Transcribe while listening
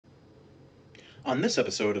On this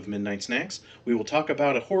episode of Midnight Snacks, we will talk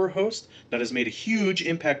about a horror host that has made a huge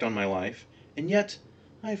impact on my life, and yet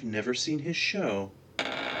I've never seen his show.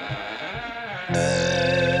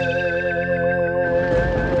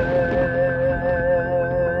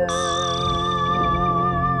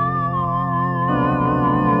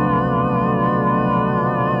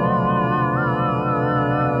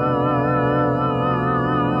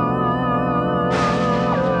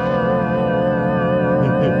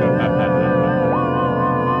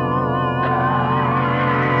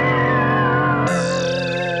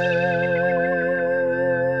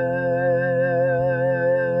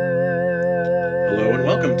 Hello and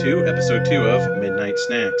welcome to episode 2 of Midnight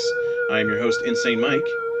Snacks. I'm your host, Insane Mike,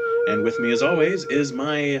 and with me as always is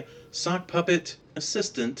my sock puppet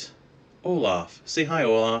assistant, Olaf. Say hi,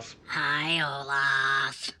 Olaf. Hi,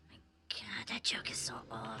 Olaf. God, that joke is so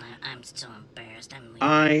old. I'm so embarrassed. I'm leaving.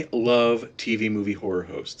 I love TV movie horror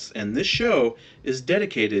hosts, and this show is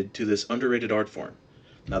dedicated to this underrated art form.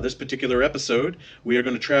 Now, this particular episode, we are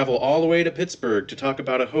going to travel all the way to Pittsburgh to talk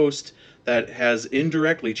about a host that has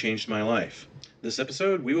indirectly changed my life. This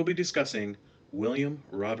episode, we will be discussing William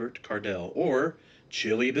Robert Cardell, or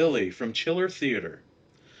Chilly Billy from Chiller Theater.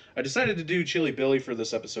 I decided to do Chilly Billy for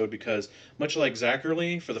this episode because, much like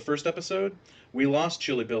Zachary for the first episode, we lost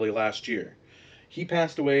Chilly Billy last year. He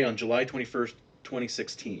passed away on July 21st,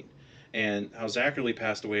 2016. And how Zachary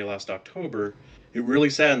passed away last October, it really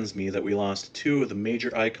saddens me that we lost two of the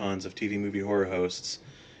major icons of TV movie horror hosts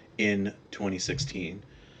in 2016.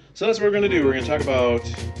 So that's what we're going to do. We're going to talk about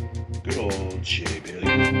good old Chilly Billy.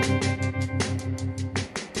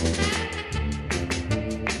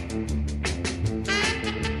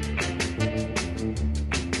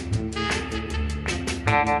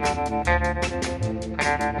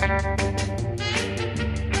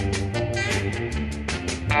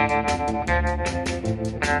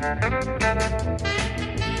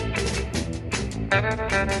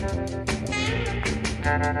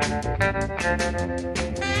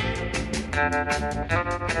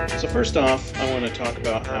 So first off, I want to talk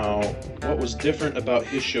about how what was different about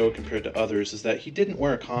his show compared to others is that he didn't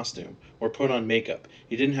wear a costume or put on makeup.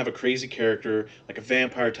 He didn't have a crazy character like a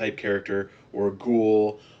vampire type character or a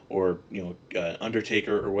ghoul or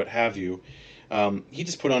Undertaker or what have you. He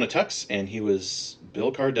just put on a tux and he was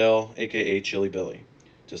Bill Cardell, aka Chilly Billy,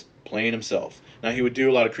 just playing himself. Now he would do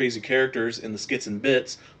a lot of crazy characters in the skits and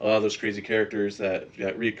bits, a lot of those crazy characters that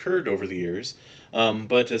reoccurred over the years.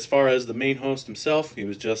 But as far as the main host himself, he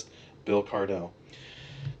was just Bill Cardell.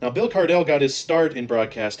 Now, Bill Cardell got his start in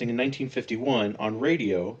broadcasting in 1951 on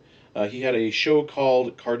radio. He had a show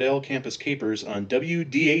called Cardell Campus Capers on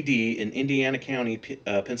WDAD in Indiana County,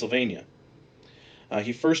 Pennsylvania.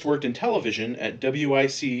 He first worked in television at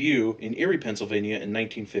WICU in Erie, Pennsylvania in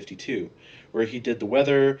 1952, where he did the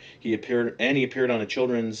weather. He appeared on a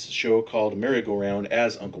children's show called Merry-Go-Round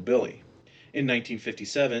as Uncle Billy. In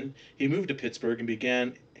 1957, he moved to Pittsburgh and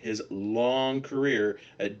began his long career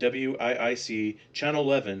at WIIC Channel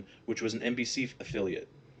 11, which was an NBC affiliate.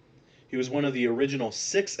 He was one of the original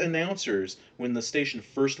 6 announcers when the station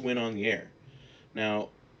first went on the air. Now,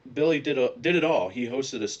 Billy did it all. He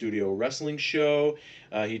hosted a studio wrestling show.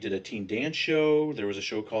 He did a teen dance show. There was a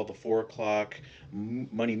show called the 4 o'clock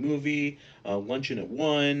Money Movie, Luncheon at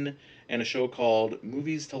 1, and a show called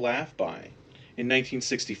Movies to Laugh By. In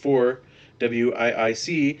 1964,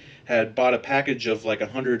 WIIC had bought a package of like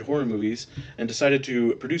 100 horror movies and decided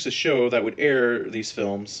to produce a show that would air these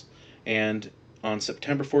films. And on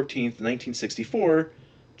September 14th, 1964,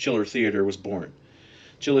 Chiller Theater was born.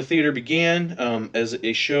 Chiller Theater began as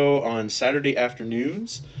a show on Saturday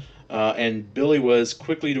afternoons, and Billy was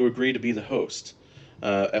quickly to agree to be the host.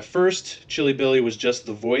 At first, Chilly Billy was just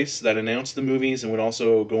the voice that announced the movies and would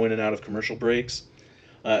also go in and out of commercial breaks.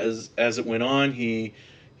 As it went on,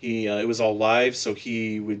 it was all live, so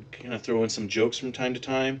he would kind of throw in some jokes from time to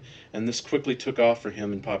time, and this quickly took off for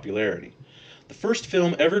him in popularity. The first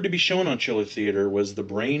film ever to be shown on Chiller Theater was The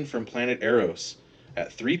Brain from Planet Eros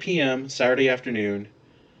at 3 p.m. Saturday afternoon,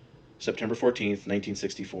 September 14th,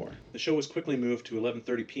 1964. The show was quickly moved to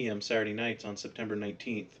 11:30 p.m. Saturday nights on September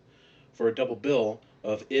 19th for a double bill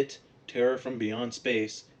of It, Terror from Beyond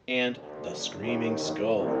Space, and The Screaming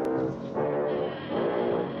Skull.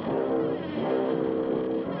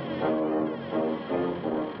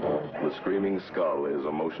 The Screaming Skull is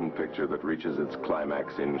a motion picture that reaches its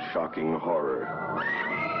climax in shocking horror.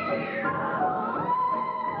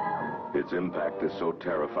 Its impact is so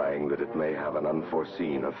terrifying that it may have an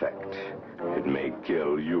unforeseen effect. It may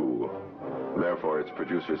kill you. Therefore, its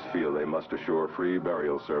producers feel they must assure free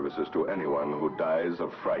burial services to anyone who dies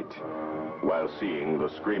of fright while seeing The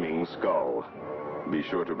Screaming Skull. Be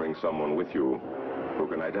sure to bring someone with you who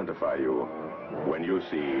can identify you when you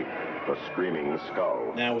see the Screaming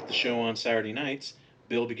Skull. Now, with the show on Saturday nights,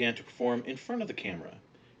 Bill began to perform in front of the camera,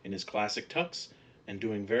 in his classic tux, and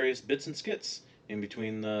doing various bits and skits in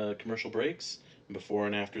between the commercial breaks and before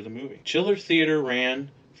and after the movie. Chiller Theater ran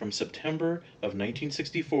from September of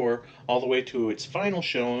 1964 all the way to its final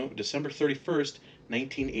show, December 31st,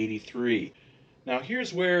 1983. Now,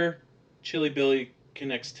 here's where Chilly Billy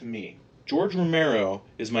connects to me. George Romero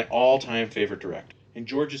is my all-time favorite director, and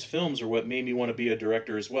George's films are what made me want to be a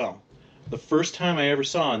director as well. The first time I ever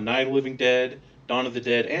saw Night of the Living Dead, Dawn of the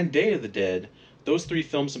Dead, and Day of the Dead, those three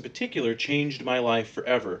films in particular changed my life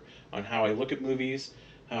forever on how I look at movies,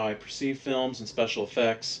 how I perceive films and special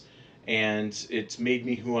effects, and it's made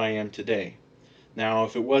me who I am today. Now,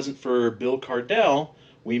 if it wasn't for Bill Cardell,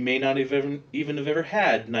 we may not have even have ever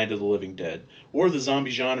had Night of the Living Dead, or the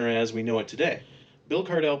zombie genre as we know it today. Bill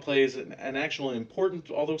Cardell plays an actual important,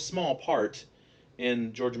 although small, part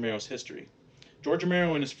in George Romero's history. George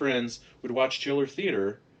Romero and his friends would watch Chiller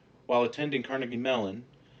Theater while attending Carnegie Mellon,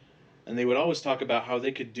 and they would always talk about how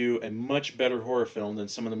they could do a much better horror film than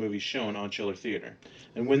some of the movies shown on Chiller Theater.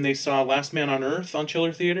 And when they saw Last Man on Earth on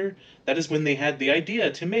Chiller Theater, that is when they had the idea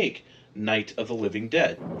to make Night of the Living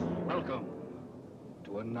Dead. Welcome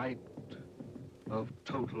to a night of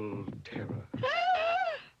total terror.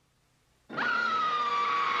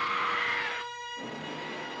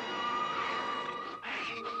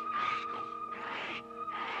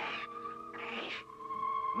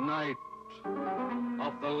 Night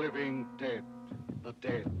of the living dead, the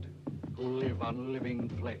dead who live on living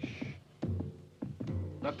flesh.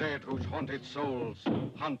 The dead whose haunted souls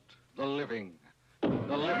hunt the living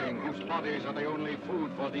whose bodies are the only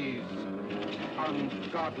food for these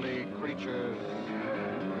ungodly creatures.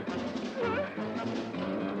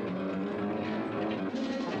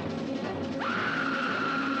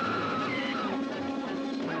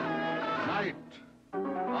 Night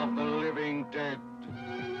of the living dead.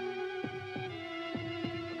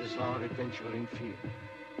 A bizarre adventure in fear.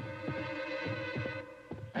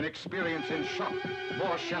 An experience in shock,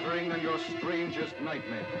 more shattering than your strangest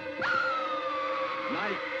nightmare.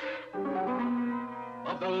 Night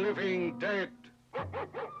of the living dead.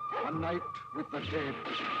 A night with the dead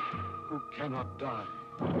who cannot die.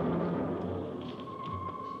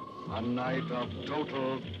 A night of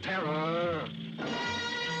total terror.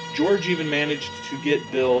 George even managed to get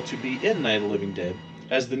Bill to be in Night of the Living Dead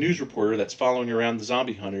as the news reporter that's following around the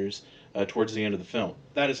zombie hunters towards the end of the film.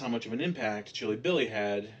 That is how much of an impact Chilly Billy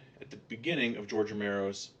had at the beginning of George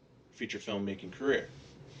Romero's feature film making career.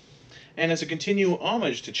 And as a continual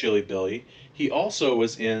homage to Chilly Billy, he also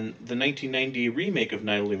was in the 1990 remake of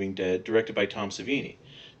Night of the Living Dead, directed by Tom Savini.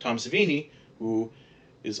 Tom Savini, who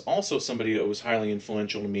is also somebody that was highly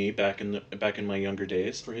influential to me back in my younger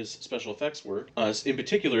days for his special effects work, in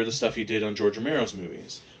particular the stuff he did on George Romero's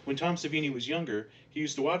movies. When Tom Savini was younger, he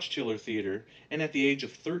used to watch Chiller Theater, and at the age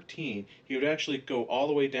of 13, he would actually go all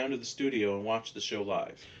the way down to the studio and watch the show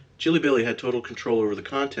live. Chilly Billy had total control over the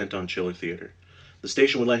content on Chiller Theater. The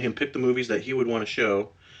station would let him pick the movies that he would want to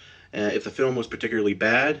show. If the film was particularly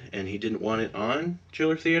bad and he didn't want it on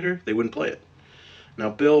Chiller Theater, they wouldn't play it. Now,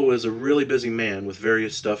 Bill was a really busy man with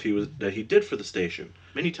various stuff that he did for the station.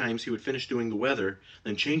 Many times he would finish doing the weather,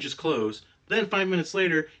 then change his clothes, then 5 minutes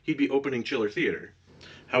later he'd be opening Chiller Theater.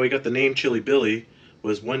 How he got the name Chilly Billy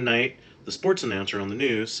was one night the sports announcer on the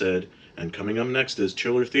news said, "And coming up next is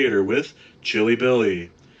Chiller Theater with Chilly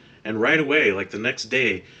Billy." And right away, like the next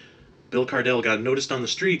day, Bill Cardell got noticed on the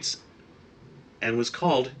streets and was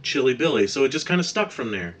called Chilly Billy, so it just kind of stuck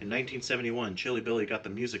from there. In 1971, Chilly Billy got the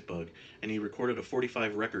music bug, and he recorded a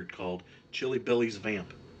 45 record called Chilly Billy's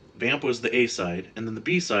Vamp. Vamp was the A-side, and then the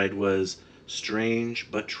B-side was Strange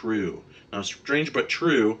But True. Now, Strange But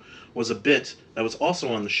True was a bit that was also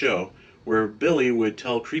on the show, where Billy would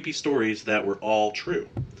tell creepy stories that were all true.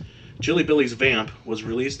 Chilly Billy's Vamp was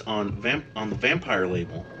released on the Vampire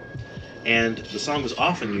label, and the song was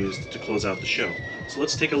often used to close out the show. So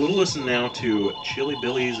let's take a little listen now to Chilly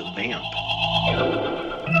Billy's Vamp.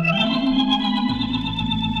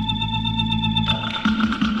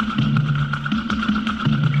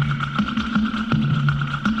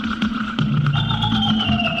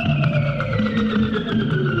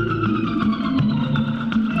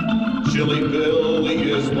 Chilly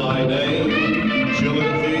Billy is my name,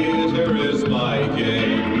 Chiller Theater is my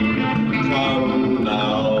game. Come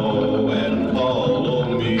now and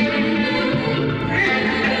follow me.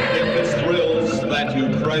 If it's thrills that you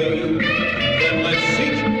crave, then let's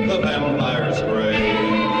seek the vampire's grave.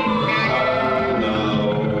 Come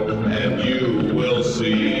now and you will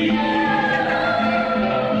see.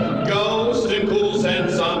 Ghost and ghouls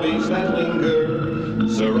memories that linger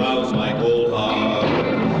surrounds my cold heart.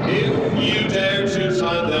 If you dare to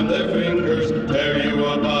sign them, their fingers tear you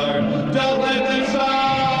apart. Don't let them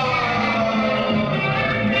stop.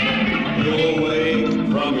 You'll wake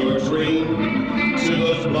from your dream to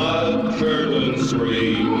those blood-curdling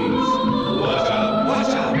screams. Watch out, watch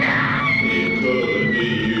out, it could be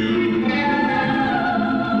you.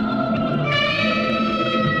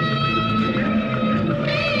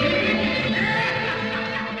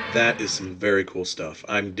 That is some very cool stuff.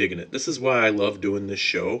 I'm digging it. This is why I love doing this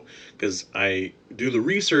show, because I do the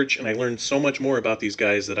research and I learn so much more about these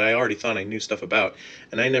guys that I already thought I knew stuff about,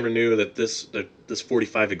 and I never knew that this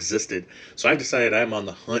 45 existed. So I've decided I'm on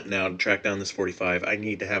the hunt now to track down this 45. I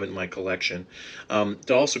need to have it in my collection.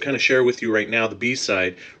 To also kind of share with you right now the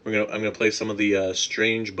B-side, I'm gonna play some of the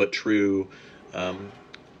strange but true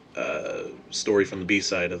story from the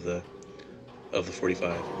B-side of the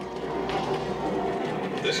 45.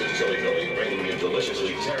 This is Chili Cody bringing you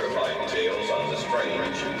deliciously terrifying tales on the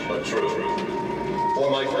strange but true.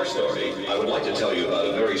 For my first story, I would like to tell you about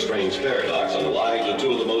a very strange paradox on the lives of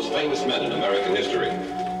two of the most famous men in American history.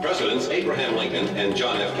 Presidents Abraham Lincoln and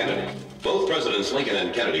John F. Kennedy. Both Presidents Lincoln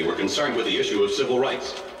and Kennedy were concerned with the issue of civil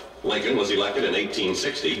rights. Lincoln was elected in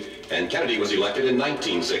 1860, and Kennedy was elected in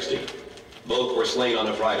 1960. Both were slain on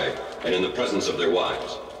a Friday, and in the presence of their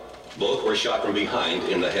wives. Both were shot from behind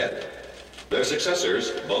in the head. Their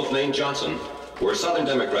successors, both named Johnson, were Southern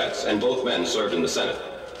Democrats, and both men served in the Senate.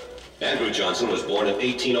 Andrew Johnson was born in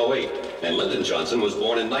 1808, and Lyndon Johnson was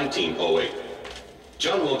born in 1908.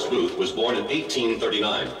 John Wilkes Booth was born in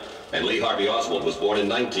 1839, and Lee Harvey Oswald was born in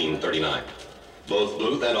 1939. Both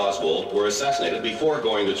Booth and Oswald were assassinated before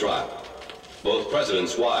going to trial. Both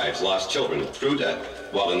presidents' wives lost children through death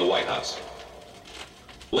while in the White House.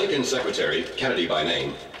 Lincoln's secretary, Kennedy by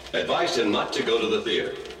name, advised him not to go to the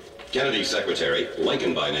theater. Kennedy's secretary,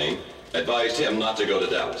 Lincoln by name, advised him not to go to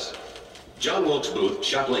Dallas. John Wilkes Booth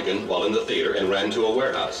shot Lincoln while in the theater and ran to a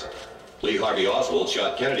warehouse. Lee Harvey Oswald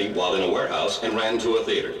shot Kennedy while in a warehouse and ran to a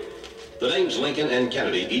theater. The names Lincoln and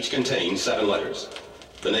Kennedy each contain 7 letters.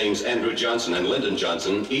 The names Andrew Johnson and Lyndon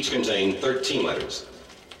Johnson each contain 13 letters.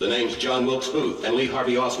 The names John Wilkes Booth and Lee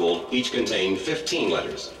Harvey Oswald each contain 15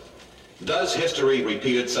 letters. Does history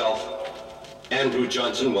repeat itself? Andrew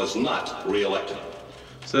Johnson was not re-elected.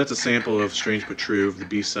 So that's a sample of Strange But True, of the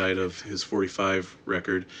B-side of his 45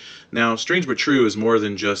 record. Now, Strange But True is more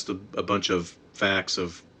than just a bunch of facts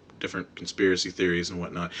of different conspiracy theories and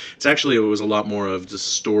whatnot. It was a lot more of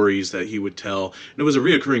just stories that he would tell. And it was a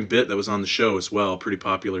reoccurring bit that was on the show as well, a pretty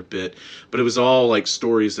popular bit. But it was all like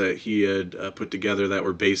stories that he had put together that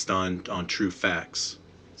were based on true facts.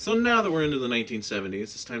 So now that we're into the 1970s,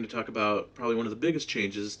 it's time to talk about probably one of the biggest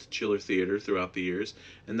changes to Chiller Theater throughout the years,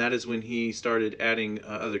 and that is when he started adding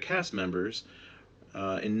other cast members.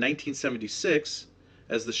 In 1976,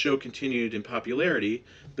 as the show continued in popularity,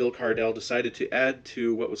 Bill Cardell decided to add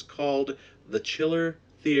to what was called the Chiller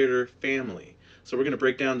Theater family. So we're going to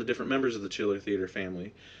break down the different members of the Chiller Theater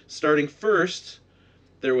family. Starting first,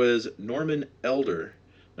 there was Norman Elder.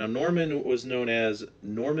 Now, Norman was known as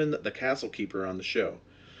Norman the Castle Keeper on the show.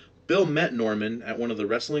 Bill met Norman at one of the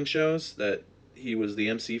wrestling shows that he was the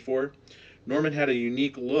MC for. Norman had a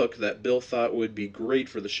unique look that Bill thought would be great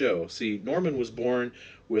for the show. See, Norman was born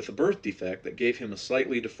with a birth defect that gave him a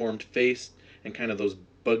slightly deformed face and kind of those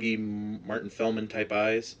buggy Martin Feldman type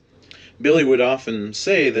eyes. Billy would often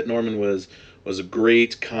say that Norman was a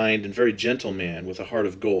great, kind, and very gentle man with a heart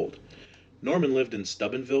of gold. Norman lived in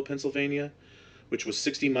Steubenville, Pennsylvania, which was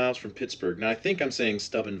 60 miles from Pittsburgh. Now, I think I'm saying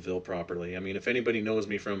Steubenville properly. I mean, if anybody knows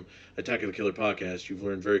me from Attack of the Killer podcast, you've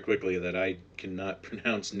learned very quickly that I cannot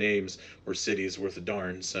pronounce names or cities worth a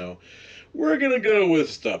darn, so we're going to go with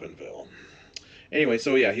Steubenville. Anyway,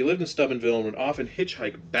 so yeah, he lived in Steubenville and would often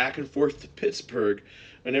hitchhike back and forth to Pittsburgh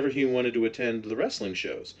whenever he wanted to attend the wrestling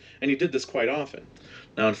shows, and he did this quite often.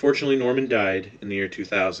 Now, unfortunately, Norman died in the year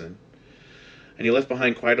 2000, and he left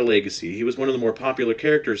behind quite a legacy. He was one of the more popular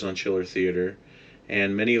characters on Chiller Theater,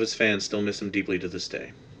 and many of his fans still miss him deeply to this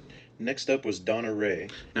day. Next up was Donna Ray.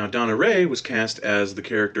 Now, Donna Ray was cast as the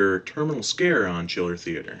character Terminal Scare on Chiller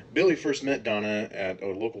Theater. Billy first met Donna at a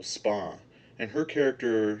local spa, and her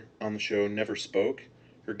character on the show never spoke.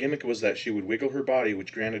 Her gimmick was that she would wiggle her body,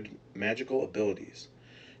 which granted magical abilities.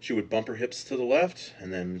 She would bump her hips to the left,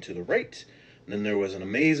 and then to the right, and then there was an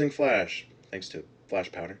amazing flash, thanks to flash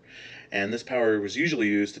powder, and this power was usually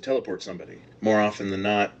used to teleport somebody. More often than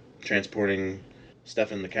not, transporting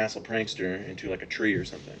Stefan the Castle Prankster into like a tree or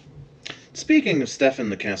something. Speaking of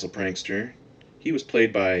Stefan the Castle Prankster, he was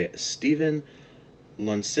played by Steven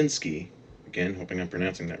Lunsinski. Again, hoping I'm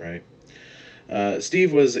pronouncing that right.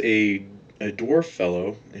 Steve was a a dwarf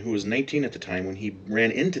fellow who was 19 at the time when he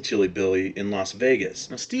ran into Chilly Billy in Las Vegas.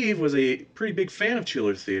 Now, Steve was a pretty big fan of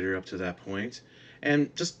Chiller Theater up to that point,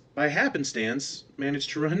 and just by happenstance managed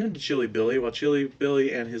to run into Chilly Billy while Chilly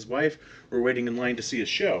Billy and his wife were waiting in line to see a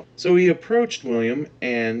show. So he approached William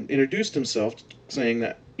and introduced himself, saying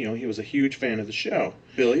that he was a huge fan of the show.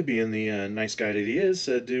 Billy, being the nice guy that he is,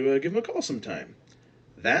 said to give him a call sometime.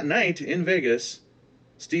 That night in Vegas,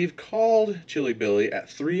 Steve called Chilly Billy at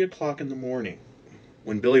 3 o'clock in the morning.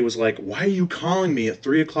 When Billy was like, "Why are you calling me at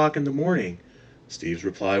 3 o'clock in the morning?" Steve's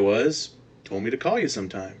reply was, "Told me to call you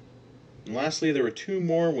sometime." And lastly, there were two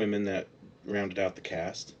more women that rounded out the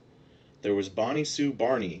cast. There was Bonnie Sue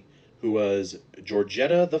Barney, who was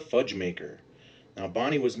Georgetta the Fudge Maker. Now,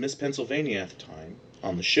 Bonnie was Miss Pennsylvania at the time.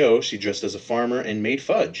 On the show, she dressed as a farmer and made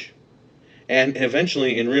fudge. And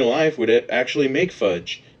eventually, in real life, would actually make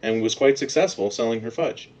fudge, and was quite successful selling her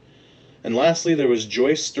fudge. And lastly, there was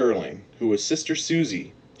Joyce Sterling, who was Sister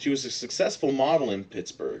Susie. She was a successful model in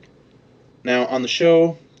Pittsburgh. Now, on the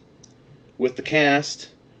show, with the cast,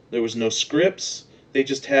 there was no scripts. They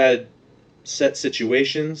just had set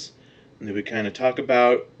situations, and they would kind of talk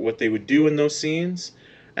about what they would do in those scenes.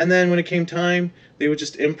 And then when it came time, they would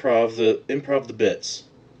just improv the bits.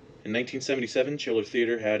 In 1977, Chiller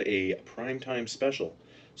Theater had a primetime special,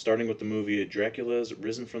 starting with the movie Dracula's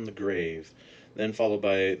Risen from the Grave, then followed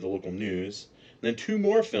by the local news, then two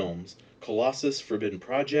more films, Colossus Forbidden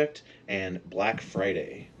Project and Black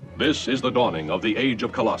Friday. This is the dawning of the Age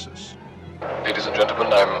of Colossus. Ladies and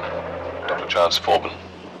gentlemen, I'm Dr. Charles Forbin.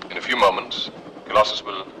 In a few moments, Colossus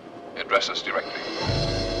will address us directly.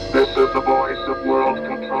 This is the voice of world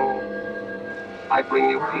control. I bring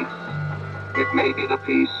you peace. It may be the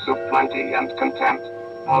peace of plenty and content,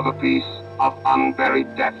 or the peace of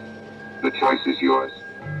unburied death. The choice is yours.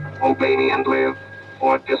 Obey me and live,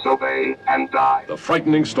 or disobey and die. The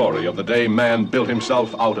frightening story of the day man built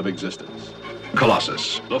himself out of existence.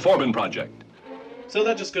 Colossus, the Forbin Project. So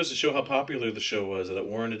that just goes to show how popular the show was, that it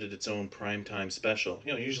warranted its own primetime special.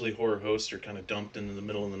 Usually horror hosts are kind of dumped into the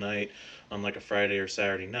middle of the night on like a Friday or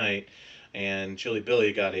Saturday night, and Chilly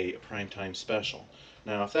Billy got a primetime special.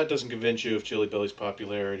 Now, if that doesn't convince you of Chilly Billy's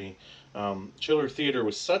popularity, Chiller Theater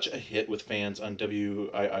was such a hit with fans on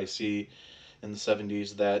WIIC in the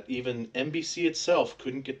 70s that even NBC itself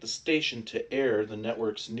couldn't get the station to air the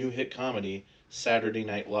network's new hit comedy, Saturday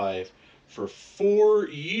Night Live, for 4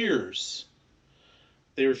 years.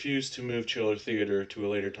 They refused to move Chiller Theater to a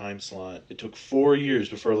later time slot. It took 4 years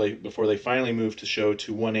before they finally moved the show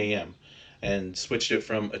to 1 a.m. and switched it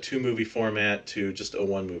from a 2-movie format to just a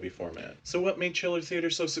 1-movie format. So what made Chiller Theater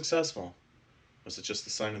so successful? Was it just the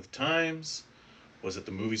sign of the times? Was it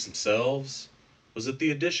the movies themselves? Was it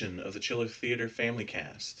the addition of the Chiller Theater family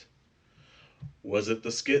cast? Was it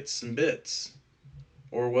the skits and bits?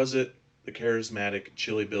 Or was it the charismatic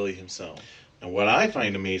Chilly Billy himself? And what I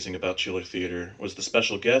find amazing about Chiller Theater was the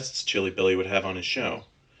special guests Chilly Billy would have on his show.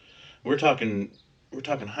 We're talking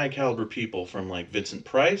high caliber people, from like Vincent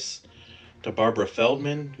Price to Barbara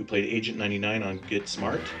Feldman, who played Agent 99 on Get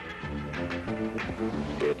Smart.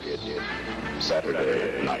 It's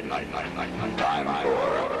Saturday night. Time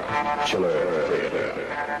for Chiller Theater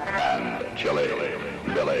and Chilly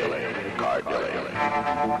Billy Cardilly.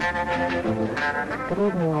 Good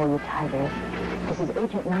evening, all you tigers. This is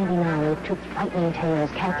Agent 99 with two frightening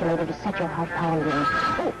tales calculated to set your heart pounding.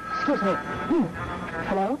 Oh, excuse me.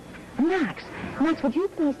 Hello? Max. Max, would you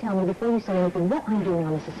please tell me before you say anything what I'm doing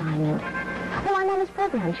on this assignment? Well, I'm on this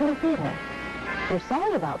program, Chiller Theater. We're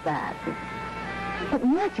sorry about that. But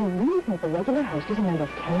Max, you really think the regular host is a member of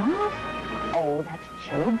Chaos? Oh, that's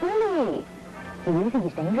Chilly Billy. You really think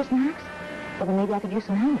he's dangerous, Max? Well, then maybe I could use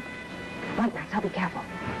some help. Right, Max, I'll be careful.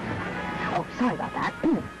 Oh, sorry about that.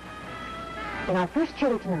 In our first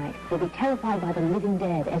Chiller tonight, you'll be terrified by the living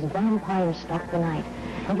dead as vampires stalk the night.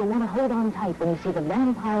 And you'll want to hold on tight when you see the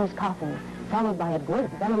vampire's coffin, followed by a great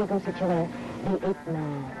Bela Lugosi chiller, The Ape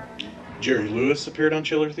Man. Jerry Lewis appeared on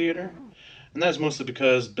Chiller Theater, and that's mostly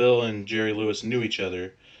because Bill and Jerry Lewis knew each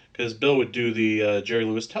other, because Bill would do the Jerry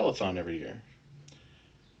Lewis telethon every year.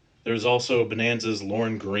 There was also Bonanza's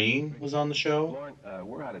Lorne Green was on the show. Lauren,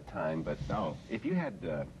 we're out of time, but no, if you had,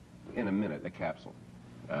 in a minute, a capsule.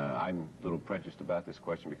 I'm a little prejudiced about this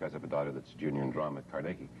question because I have a daughter that's a junior in drama at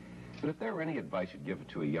Carnegie. But if there were any advice you'd give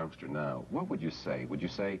to a youngster now, what would you say? Would you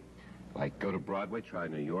say, like, go to Broadway, try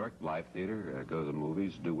New York, live theater, go to the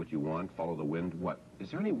movies, do what you want, follow the wind? What? Is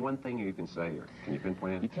there any one thing you can say, or can you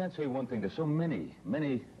pinpoint it? You can't say one thing. There's so many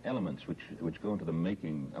elements which go into the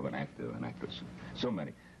making of an actor, an actress. So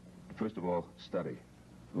many. First of all, study,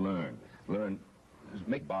 learn,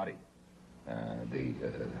 make body, the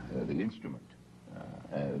instrument.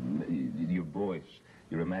 your voice,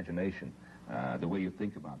 your imagination, the way you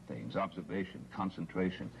think about things, observation,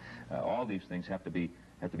 concentration. All these things have to be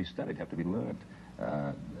studied, have to be learned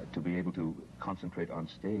to be able to concentrate on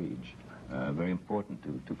stage. Very important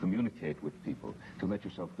to communicate with people, to let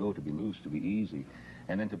yourself go, to be loose, to be easy,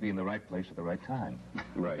 and then to be in the right place at the right time.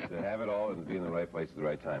 Right, to have it all and be in the right place at the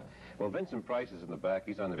right time. Well, Vincent Price is in the back.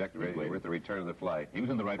 He's on the Vector Radio with the return of the flight. He was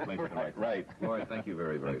in the right place at the right time. Right. Lloyd, thank you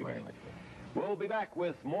very, very much. We'll be back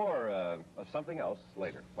with more of something else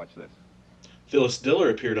later. Watch this. Phyllis Diller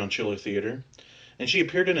appeared on Chiller Theater, and she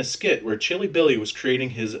appeared in a skit where Chilly Billy was creating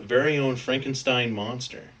his very own Frankenstein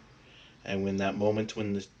monster. And when that moment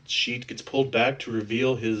when the sheet gets pulled back to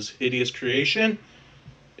reveal his hideous creation,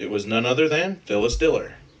 it was none other than Phyllis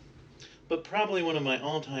Diller. But probably one of my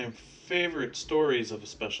all-time favorite stories of a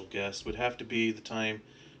special guest would have to be the time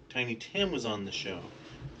Tiny Tim was on the show.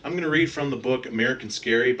 I'm going to read from the book American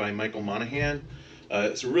Scary by Michael Monaghan.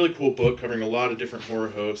 It's a really cool book covering a lot of different horror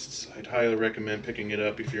hosts. I'd highly recommend picking it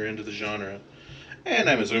up if you're into the genre. And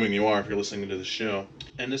I'm assuming you are if you're listening to the show.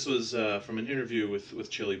 And this was from an interview with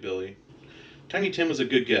Chilly Billy. Tiny Tim was a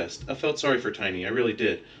good guest. I felt sorry for Tiny, I really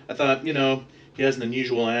did. I thought, you know, he has an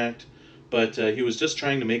unusual act, but he was just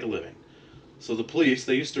trying to make a living. So the police,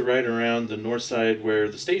 they used to ride around the north side where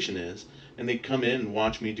the station is, and they'd come in and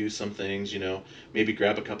watch me do some things, you know, maybe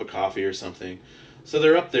grab a cup of coffee or something. So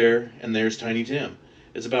they're up there, and there's Tiny Tim.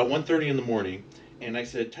 It's about 1:30 in the morning, and I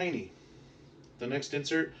said, Tiny, the next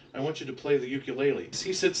insert, I want you to play the ukulele.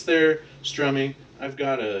 He sits there strumming. I've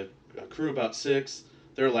got a crew about 6.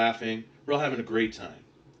 They're laughing. We're all having a great time.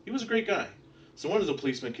 He was a great guy. So one of the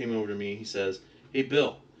policemen came over to me. He says, hey,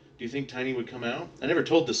 Bill, do you think Tiny would come out? I never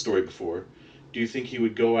told this story before. Do you think he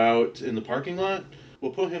would go out in the parking lot?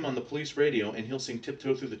 We'll put him on the police radio, and he'll sing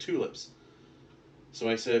Tiptoe Through the Tulips. So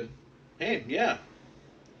I said, hey, yeah.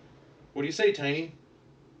 What do you say, Tiny?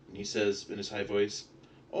 And he says in his high voice,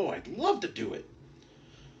 oh, I'd love to do it.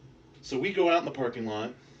 So we go out in the parking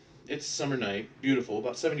lot. It's a summer night, beautiful,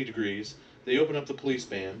 about 70 degrees. They open up the police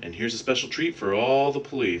band, and here's a special treat for all the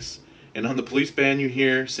police. And on the police band you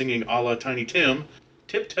hear, singing a la Tiny Tim,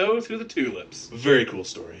 Tiptoe Through the Tulips. Very cool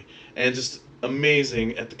story. And just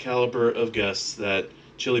amazing at the caliber of guests that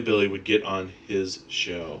Chilly Billy would get on his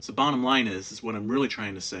show. So bottom line is what I'm really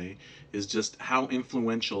trying to say, is just how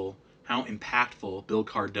influential, how impactful Bill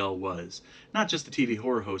Cardell was. Not just the TV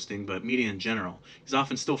horror hosting, but media in general. He's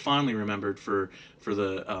often still fondly remembered for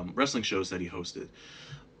the wrestling shows that he hosted.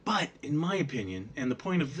 But, in my opinion, and the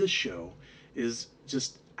point of this show, is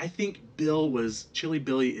just, I think Chilly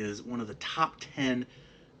Billy is one of the top 10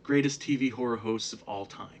 greatest TV horror hosts of all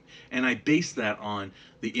time. And I base that on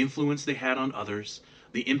the influence they had on others,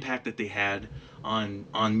 the impact that they had on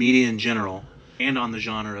media in general, and on the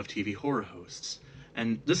genre of TV horror hosts.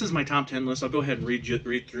 And this is my top 10 list. I'll go ahead and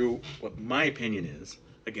read through what my opinion is,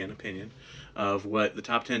 again, opinion, of what the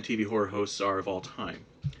top 10 TV horror hosts are of all time.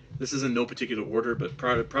 This is in no particular order, but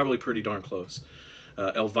probably pretty darn close.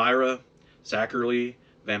 Elvira, Zachary,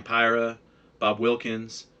 Vampira, Bob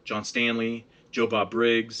Wilkins, John Stanley, Joe Bob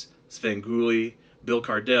Briggs, Svengoolie, Bill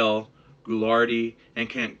Cardell, Ghoulardi, and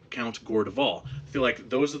Count Gore Duvall. I feel like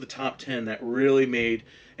those are the top 10 that really made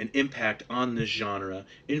an impact on this genre,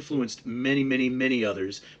 influenced many, many, many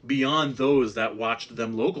others beyond those that watched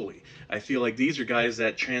them locally. I feel like these are guys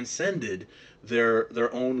that transcended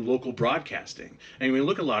their own local broadcasting. And we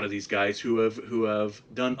look at a lot of these guys who have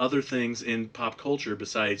done other things in pop culture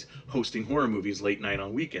besides hosting horror movies late night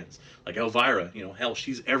on weekends. Like Elvira, you know, hell,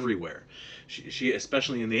 she's everywhere. She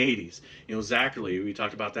especially in the 80s. You know, Zachary, we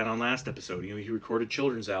talked about that on last episode. You know, he recorded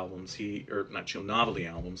children's albums. Novelty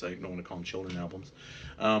albums. I don't want to call them children albums.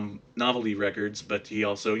 Novelty records, but he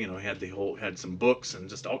also, you know, had some books and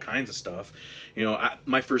just all kinds of stuff. You know,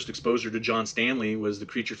 my first exposure to John Stanley was the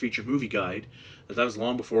Creature Feature Movie Guide. That was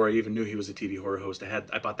long before I even knew he was a TV horror host.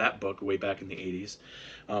 I bought that book way back in the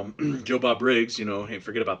 80s. Joe Bob Briggs, you know, hey,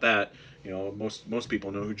 forget about that. You know, most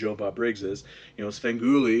people know who Joe Bob Briggs is. You know,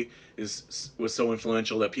 Svengoolie was so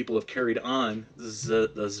influential that people have carried on the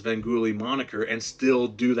Svengoolie moniker and still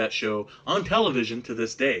do that show on television to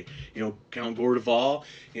this day. You know, Count Gore Duvall,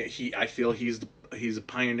 I feel he's a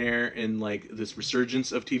pioneer in like this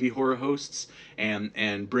resurgence of TV horror hosts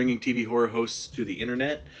and bringing TV horror hosts to the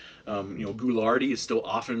internet. You know, Ghoulardi is still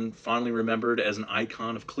often fondly remembered as an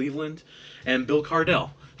icon of Cleveland, and Bill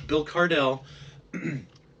Cardell.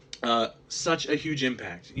 Such a huge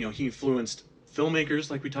impact. You know, he influenced filmmakers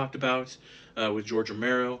like we talked about with George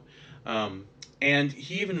Romero, and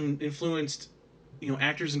he even influenced, you know,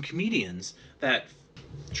 actors and comedians that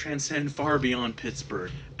transcend far beyond Pittsburgh.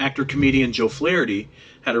 Actor-comedian Joe Flaherty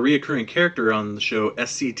had a reoccurring character on the show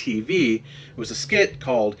SCTV. It was a skit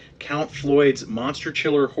called Count Floyd's Monster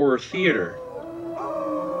Chiller Horror Theater.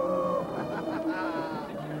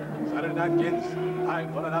 Saturday night, kids.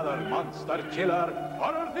 Time for another Monster Chiller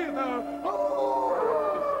Horror Theater.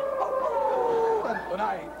 And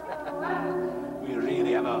tonight, we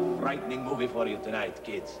really have a frightening movie for you tonight,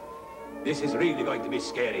 kids. This is really going to be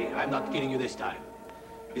scary. I'm not kidding you this time.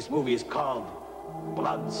 This movie is called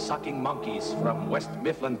Blood-Sucking Monkeys from West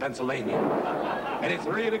Mifflin, Pennsylvania. And it's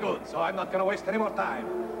really good, so I'm not going to waste any more time.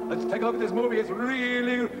 Let's take a look at this movie. It's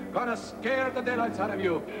really going to scare the daylights out of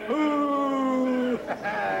you. Ooh!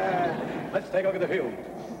 Let's take a look at the film.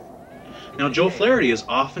 Now, Joe Flaherty has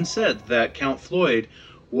often said that Count Floyd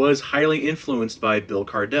was highly influenced by Bill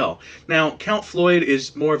Cardell. Now, Count Floyd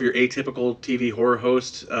is more of your atypical TV horror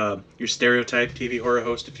host, your stereotype TV horror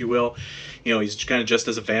host, if you will. You know, he's kind of just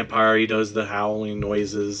as a vampire. He does the howling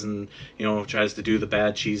noises and, you know, tries to do the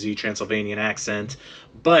bad, cheesy Transylvanian accent.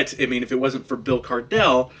 But, I mean, if it wasn't for Bill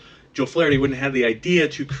Cardell, Joe Flaherty wouldn't have the idea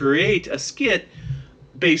to create a skit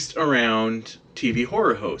based around TV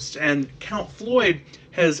horror hosts. And Count Floyd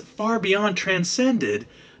has far beyond transcended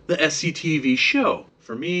the SCTV show.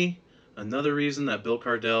 For me, another reason that Bill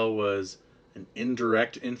Cardell was an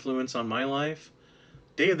indirect influence on my life,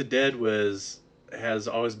 Day of the Dead has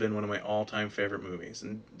always been one of my all-time favorite movies.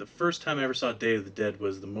 And the first time I ever saw Day of the Dead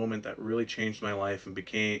was the moment that really changed my life and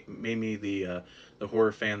made me the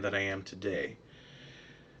horror fan that I am today.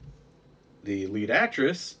 The lead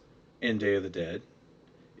actress in Day of the Dead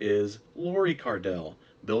is Laurie Cardell,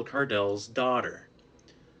 Bill Cardell's daughter.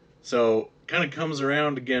 So, kind of comes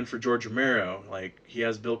around again for George Romero. Like, he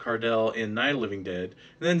has Bill Cardell in Night of the Living Dead, and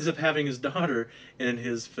then ends up having his daughter in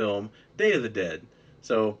his film Day of the Dead.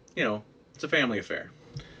 So, you know, it's a family affair.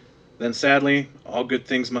 Then, sadly, all good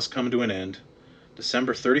things must come to an end.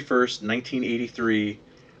 December 31st, 1983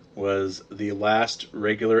 was the last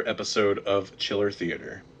regular episode of Chiller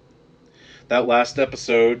Theater. That last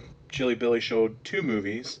episode, Chilly Billy showed 2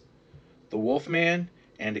 movies, The Wolfman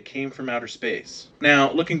and It Came from Outer Space.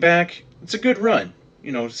 Now, looking back, it's a good run.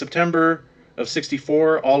 You know, September of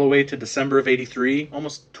 64 all the way to December of 83,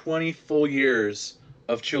 almost 20 full years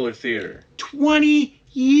of Chiller Theater. 20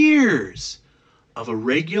 years of a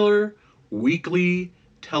regular weekly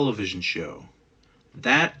television show.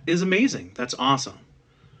 That is amazing. That's awesome.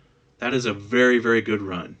 That is a very, very good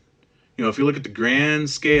run. You know, if you look at the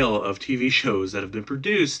grand scale of TV shows that have been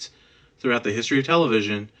produced throughout the history of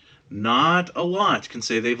television, not a lot can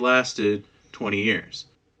say they've lasted 20 years.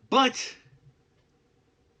 But,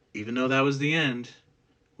 even though that was the end,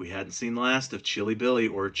 we hadn't seen the last of Chilly Billy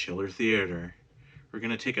or Chiller Theater. We're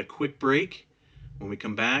going to take a quick break. When we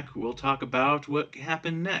come back, we'll talk about what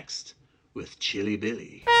happened next with Chilly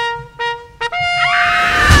Billy.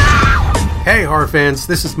 Hey horror fans,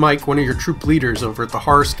 this is Mike, one of your troop leaders over at the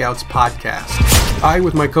Horror Scouts podcast. I,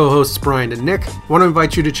 with my co-hosts Brian and Nick, want to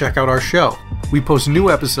invite you to check out our show. We post new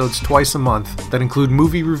episodes twice a month that include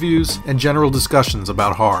movie reviews and general discussions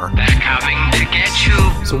about horror. They're coming to get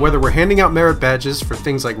you. So whether we're handing out merit badges for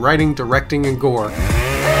things like writing, directing, and gore,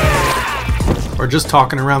 or just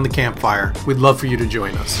talking around the campfire, we'd love for you to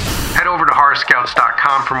join us. Head over to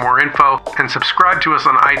HorrorScouts.com for more info and subscribe to us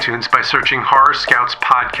on iTunes by searching Horror Scouts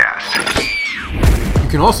Podcast. You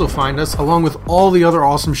can also find us along with all the other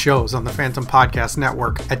awesome shows on the Phantom Podcast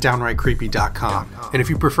Network at DownrightCreepy.com. And if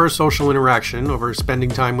you prefer social interaction over spending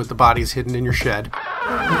time with the bodies hidden in your shed,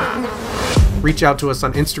 reach out to us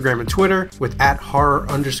on Instagram and Twitter with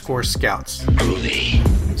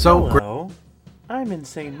 @horror_scouts. So, hello, I'm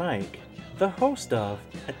Insane Mike, the host of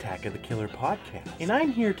Attack of the Killer Podcast, and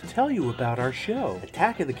I'm here to tell you about our show.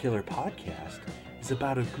 Attack of the Killer Podcast is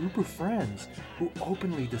about a group of friends who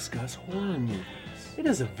openly discuss horror movies. It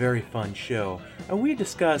is a very fun show, and we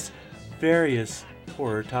discuss various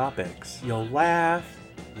horror topics. You'll laugh,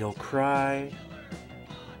 you'll cry,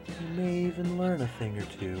 you may even learn a thing or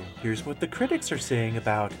two. Here's what the critics are saying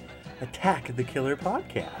about Attack of the Killer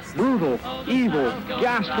Podcast. Brutal, evil,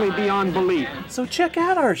 ghastly beyond belief. So check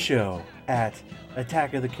out our show at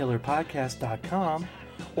attackofthekillerpodcast.com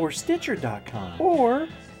or Stitcher.com, or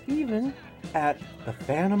even at the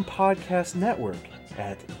Phantom Podcast Network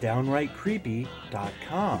at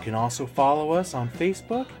DownrightCreepy.com. You can also follow us on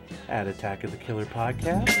Facebook at Attack of the Killer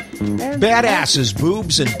Podcast. Badasses,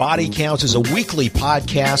 Boobs, and Body Counts is a weekly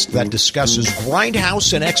podcast that discusses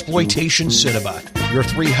grindhouse and exploitation cinema. Your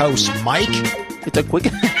 3 hosts, Mike. It's a quick...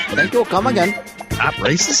 Thank you. Come again. Not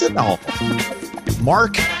racist at all.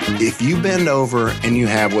 Mark? If you bend over and you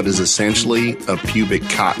have what is essentially a pubic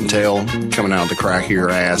cottontail coming out of the crack of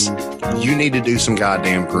your ass, you need to do some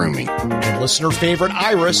goddamn grooming. And listener favorite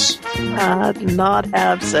Iris. Not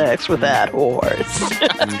have sex with that horse.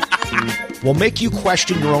 Will make you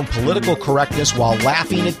question your own political correctness while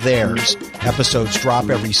laughing at theirs. Episodes drop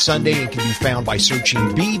every Sunday and can be found by searching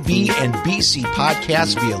BB and BC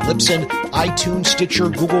podcasts via Libsyn, iTunes, Stitcher,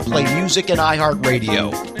 Google Play Music, and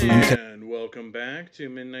iHeartRadio. And welcome back to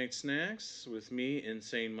Midnight Snacks with me,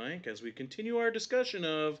 Insane Mike, as we continue our discussion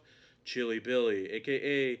of Chilly Billy,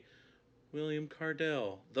 a.k.a. William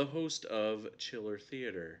Cardell, the host of Chiller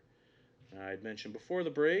Theater. I'd mentioned before the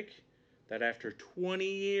break that after 20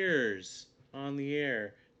 years on the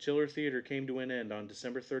air, Chiller Theater came to an end on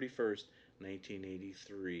December 31st,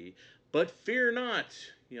 1983. But fear not,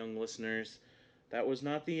 young listeners, that was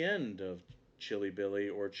not the end of Chilly Billy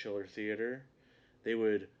or Chiller Theater. They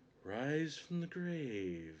would rise from the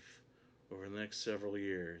grave over the next several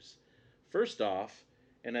years. First off,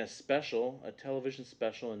 in a television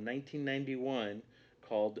special in 1991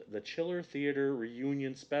 called the Chiller Theater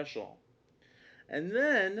Reunion Special. And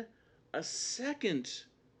then a second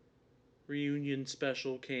reunion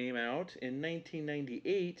special came out in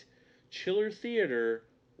 1998, Chiller Theater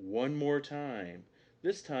One More Time.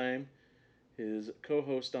 This time, his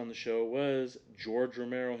co-host on the show was George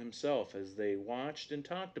Romero himself, as they watched and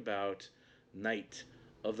talked about Night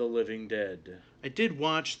of the Living Dead. I did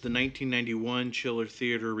watch the 1991 Chiller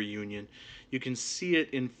Theater reunion. You can see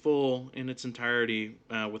it in full, in its entirety,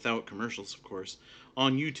 without commercials, of course,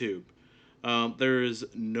 on YouTube. There is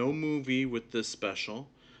no movie with this special.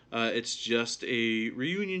 It's just a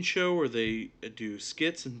reunion show where they do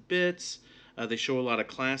skits and bits. They show a lot of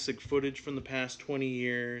classic footage from the past 20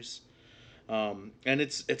 years. And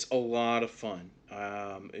it's a lot of fun.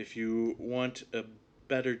 If you want a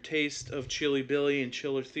better taste of Chilly Billy and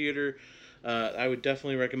Chiller Theater, I would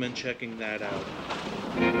definitely recommend checking that out.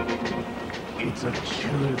 It's a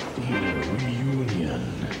Chiller Theater reunion,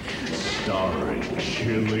 starring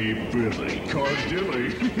Chilly Billy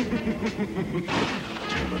Cardilli,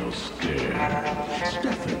 Terminal Stare,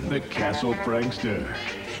 Stefan the Castle Prankster,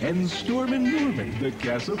 and Stormin Norman the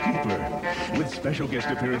Castle Keeper, with special guest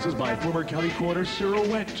appearances by former County Coroner Cyril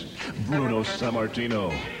Wett, Bruno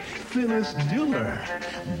Sammartino, Phyllis Diller,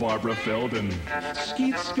 Barbara Feldon,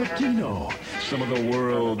 Skeet Scatino, some of the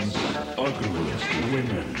world's ugliest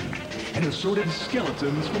women, and assorted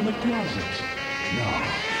skeletons from the closet. Now,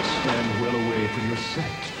 stand well away from the set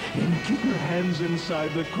and keep your hands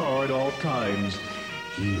inside the car at all times.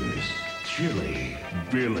 Here's Chilly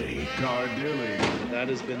Billy Cardilli. That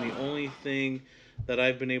has been the only thing that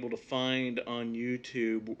I've been able to find on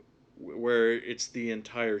YouTube where it's the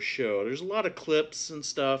entire show. There's a lot of clips and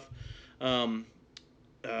stuff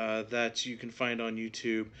that you can find on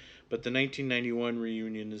YouTube, but the 1991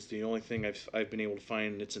 reunion is the only thing I've been able to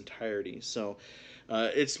find in its entirety. So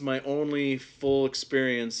it's my only full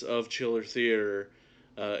experience of Chiller Theater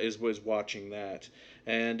was watching that.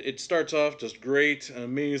 And it starts off just great,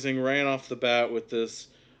 amazing, right off the bat with this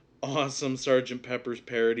awesome Sgt. Pepper's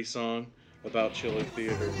parody song about Chiller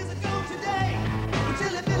Theater.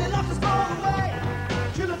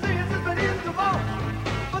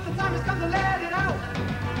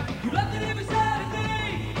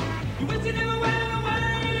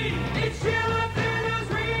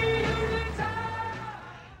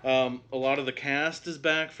 A lot of the cast is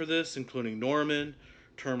back for this, including Norman,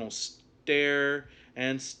 Terminal Stare,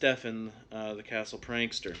 and Stefan, the Castle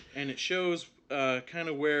Prankster. And it shows kind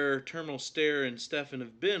of where Terminal Stare and Stefan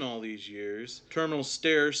have been all these years. Terminal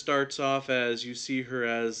Stare starts off as you see her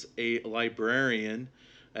as a librarian,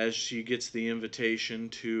 as she gets the invitation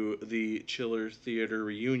to the Chiller Theater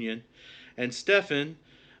reunion. And Stefan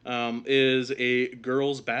is a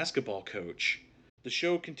girls basketball coach. The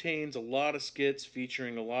show contains a lot of skits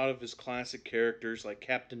featuring a lot of his classic characters like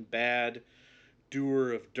Captain Bad,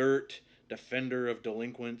 Doer of Dirt, Defender of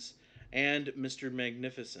Delinquents, and Mr.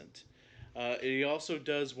 Magnificent. He also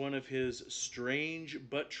does one of his Strange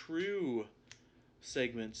But True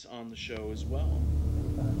segments on the show as well.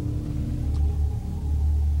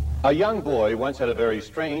 A young boy once had a very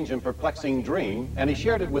strange and perplexing dream, and he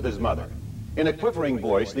shared it with his mother. In a quivering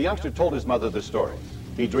voice, the youngster told his mother the story.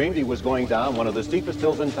 He dreamed he was going down one of the steepest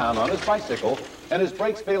hills in town on his bicycle, and his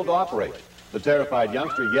brakes failed to operate. The terrified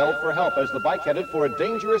youngster yelled for help as the bike headed for a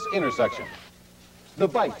dangerous intersection. The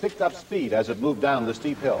bike picked up speed as it moved down the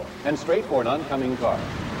steep hill and straight for an oncoming car.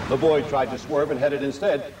 The boy tried to swerve and headed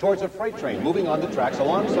instead towards a freight train moving on the tracks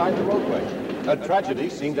alongside the roadway. A tragedy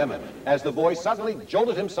seemed imminent as the boy suddenly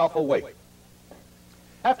jolted himself awake.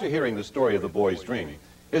 After hearing the story of the boy's dream,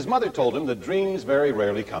 His mother told him that dreams very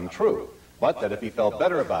rarely come true, but that if he felt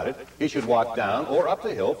better about it, he should walk down or up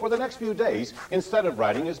the hill for the next few days instead of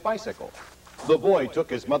riding his bicycle. The boy took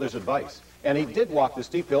his mother's advice, and he did walk the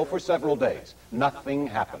steep hill for several days. Nothing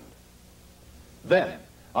happened. Then,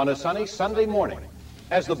 on a sunny Sunday morning,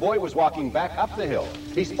 as the boy was walking back up the hill,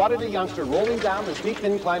 he spotted a youngster rolling down the steep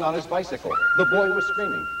incline on his bicycle. The boy was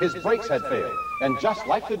screaming. His brakes had failed, and just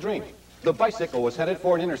like the dream, the bicycle was headed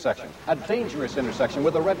for an intersection, a dangerous intersection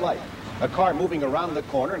with a red light. A car moving around the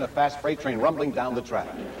corner and a fast freight train rumbling down the track.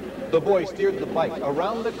 The boy steered the bike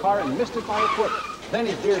around the car and missed it by a foot. Then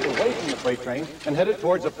he veered away from the freight train and headed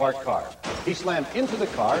towards a parked car. He slammed into the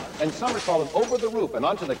car and somersaulted over the roof and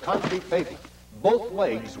onto the concrete pavement. Both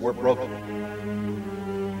legs were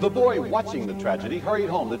broken. The boy, watching the tragedy, hurried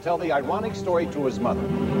home to tell the ironic story to his mother.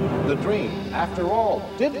 The dream, after all,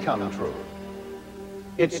 did come true.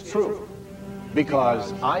 It's true,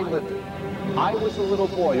 because I lived it. I was the little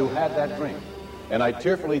boy who had that dream, and I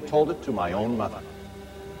tearfully told it to my own mother.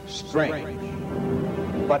 Strange,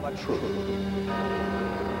 but true.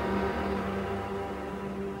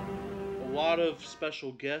 A lot of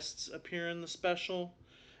special guests appear in the special,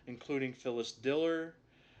 including Phyllis Diller,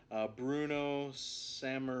 Bruno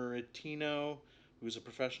Sammartino, who's a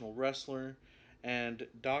professional wrestler, and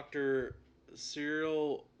Dr.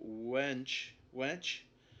 Cyril Wench,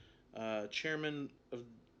 Chairman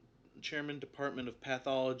Department of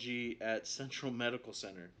Pathology at Central Medical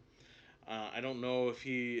Center. I don't know if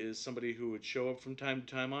he is somebody who would show up from time to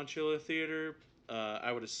time on Chiller Theater.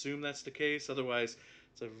 I would assume that's the case. Otherwise,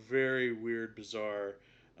 it's a very weird, bizarre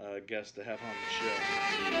guest to have on the show.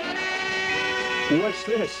 What's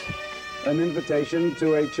this? An invitation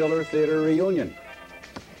to a Chiller Theater reunion.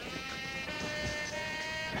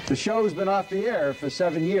 The show's been off the air for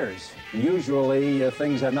 7 years. Usually,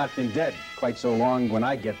 things have not been dead quite so long when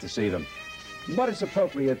I get to see them. But it's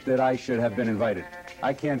appropriate that I should have been invited.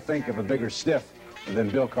 I can't think of a bigger stiff than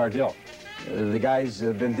Bill Cardille. The guy's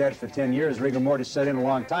been dead for 10 years. Rigor mortis set in a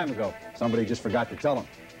long time ago. Somebody just forgot to tell him.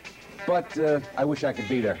 But I wish I could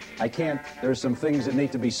be there. I can't. There's some things that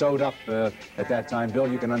need to be sewed up at that time.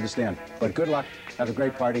 Bill, you can understand. But good luck. Have a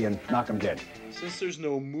great party and knock 'em dead. Since there's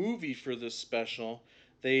no movie for this special,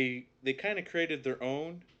 they kind of created their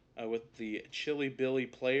own with the Chilly Billy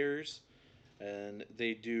Players, and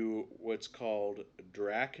they do what's called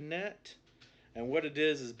Dragnet. And what it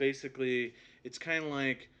is basically, it's kind of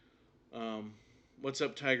like What's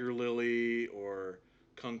Up Tiger Lily or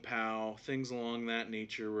Kung Pao, things along that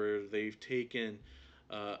nature, where they've taken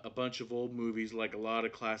a bunch of old movies, like a lot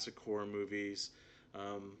of classic horror movies,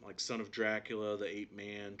 like Son of Dracula, The Ape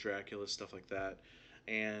Man, Dracula, stuff like that,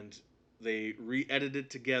 and they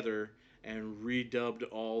re-edited together and redubbed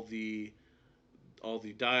all the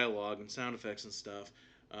dialogue and sound effects and stuff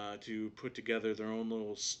to put together their own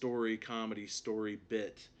little comedy story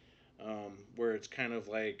bit, where it's kind of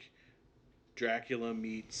like Dracula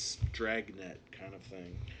meets Dragnet kind of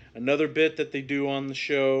thing. Another bit that they do on the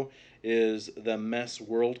show is the Mess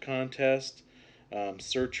World Contest.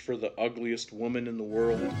 Search for the ugliest woman in the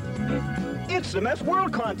world. It's the Mess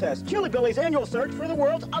World Contest, Chilly Billy's annual search for the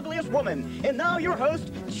world's ugliest woman. And now your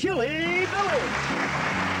host, Chilly Billy.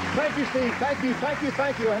 Thank you, Steve. Thank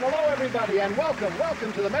you. And hello, everybody, and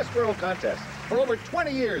welcome to the Mess World Contest. For over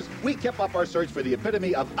 20 years, we kept up our search for the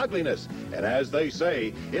epitome of ugliness. And as they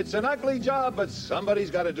say, it's an ugly job, but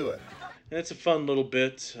somebody's got to do it. And it's a fun little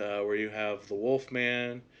bit where you have the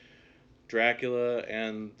Wolfman, Dracula,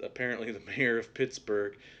 and apparently the mayor of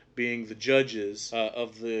Pittsburgh being the judges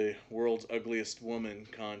of the world's ugliest woman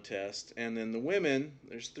contest. And then the women,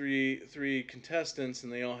 there's three contestants,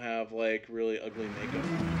 and they all have like really ugly makeup.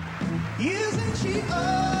 Isn't she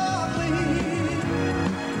ugly?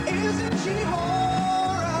 Isn't she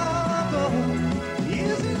horrible?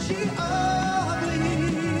 Isn't she ugly?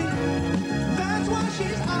 That's why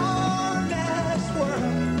she's our Mess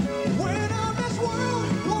World. When our Mess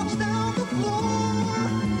World walks down the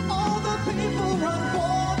floor, all the people run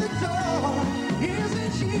for the door.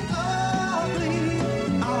 Isn't she ugly?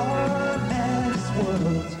 Our Mess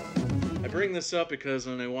World. I bring this up because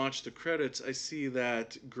when I watch the credits, I see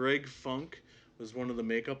that Greg Funk was one of the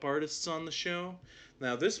makeup artists on the show.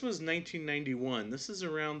 Now, this was 1991. This is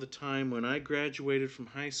around the time when I graduated from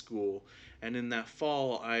high school, and in that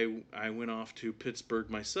fall, I went off to Pittsburgh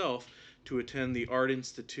myself to attend the Art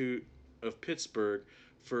Institute of Pittsburgh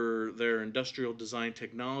for their Industrial Design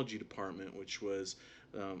Technology department, which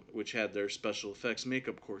had their special effects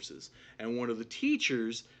makeup courses. And one of the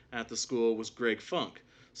teachers at the school was Greg Funk.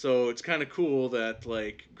 So it's kind of cool that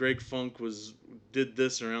like Greg Funk was did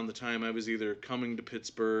this around the time I was either coming to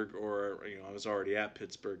Pittsburgh or, I was already at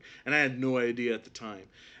Pittsburgh. And I had no idea at the time.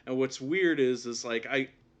 And what's weird is like, I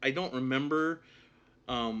don't remember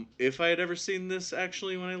if I had ever seen this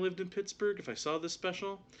actually when I lived in Pittsburgh, if I saw this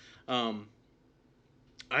special.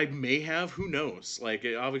 I may have, who knows? Like,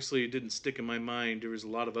 obviously it didn't stick in my mind. There was a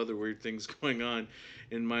lot of other weird things going on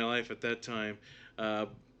in my life at that time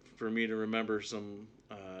for me to remember some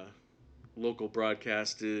local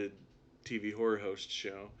broadcasted TV horror host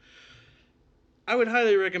show. I would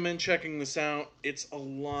highly recommend checking this out. It's a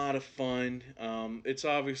lot of fun. It's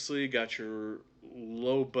obviously got your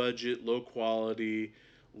low budget, low quality,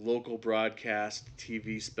 local broadcast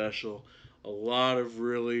TV special. A lot of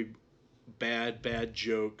really bad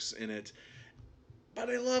jokes in it. But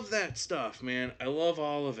I love that stuff, man. I love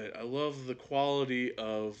all of it. I love the quality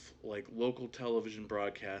of like local television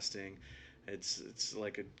broadcasting. It's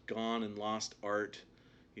like a gone and lost art.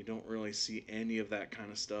 You don't really see any of that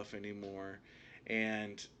kind of stuff anymore.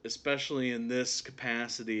 And especially in this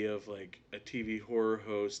capacity of like a TV horror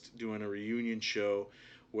host doing a reunion show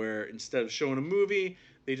where instead of showing a movie,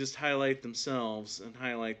 they just highlight themselves and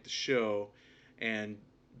highlight the show and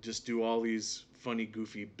just do all these funny,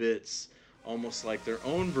 goofy bits, almost like their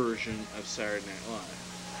own version of Saturday Night Live.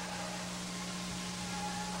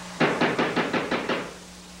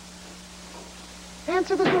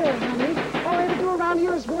 Answer the door, honey. All I ever do around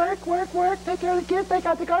here is work. Take care of the kids, take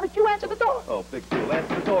out the garbage. You answer the door. Oh, big deal.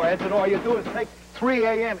 Answer the door. All you do is take 3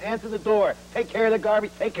 a.m. Answer the door. Take care of the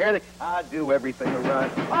garbage. Take care of the... I do everything around.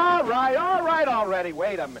 All right already.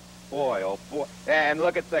 Wait a minute. Boy, oh boy. And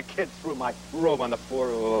look at the kids threw my robe on the floor.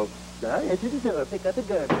 Oh, answer the door. Pick up the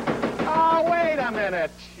garbage. Oh, wait a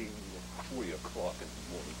minute. Gee, 3 o'clock in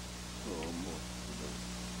the morning.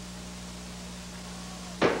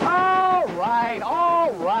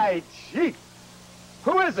 All right. Gee.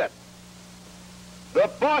 Who is it? The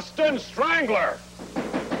Boston Strangler.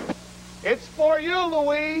 It's for you,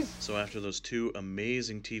 Louise. So after those 2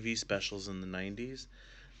 amazing TV specials in the 90s,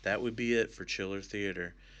 that would be it for Chiller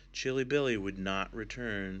Theater. Chilly Billy would not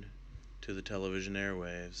return to the television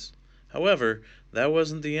airwaves. However, that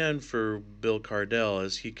wasn't the end for Bill Cardell,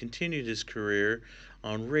 as he continued his career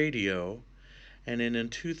on radio and in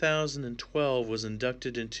 2012 was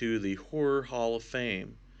inducted into the Horror Hall of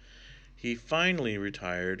Fame. He finally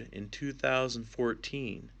retired in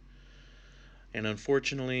 2014, and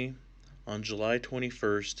unfortunately, on July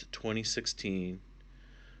 21st, 2016,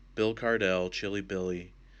 Bill Cardell, Chilly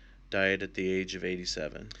Billy, died at the age of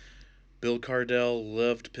 87. Bill Cardell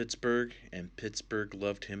loved Pittsburgh, and Pittsburgh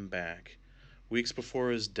loved him back. Weeks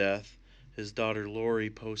before his death, his daughter Lori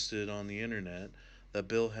posted on the internet that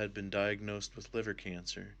Bill had been diagnosed with liver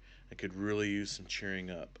cancer and could really use some cheering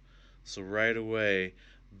up. So right away,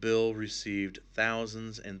 Bill received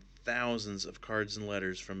thousands and thousands of cards and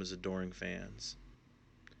letters from his adoring fans.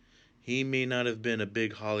 He may not have been a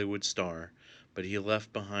big Hollywood star, but he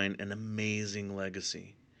left behind an amazing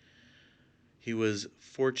legacy. He was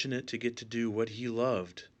fortunate to get to do what he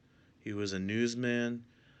loved. He was a newsman,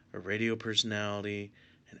 a radio personality,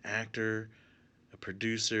 an actor, a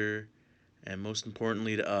producer, and most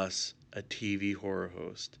importantly to us, a TV horror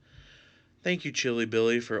host. Thank you, Chilly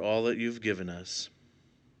Billy, for all that you've given us.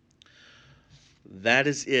 That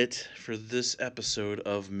is it for this episode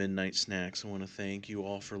of Midnight Snacks. I want to thank you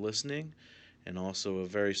all for listening, and also a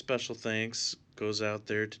very special thanks goes out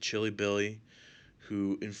there to Chilly Billy,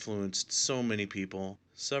 who influenced so many people,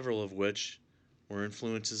 several of which were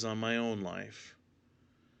influences on my own life.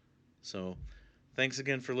 So, thanks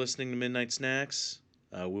again for listening to Midnight Snacks.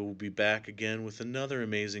 We will be back again with another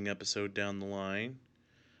amazing episode down the line.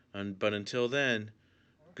 But until then,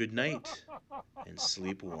 good night and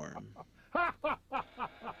sleep warm.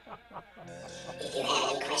 If you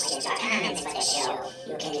have any questions or comments for the show,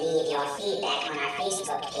 you can leave your feedback on our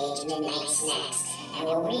Facebook page, Midnight Snacks, and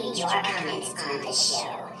we'll read your comments on the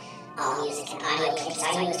show. All music and audio clips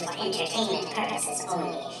are used for entertainment purposes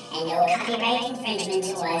only, and no copyright infringement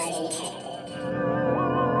was intended.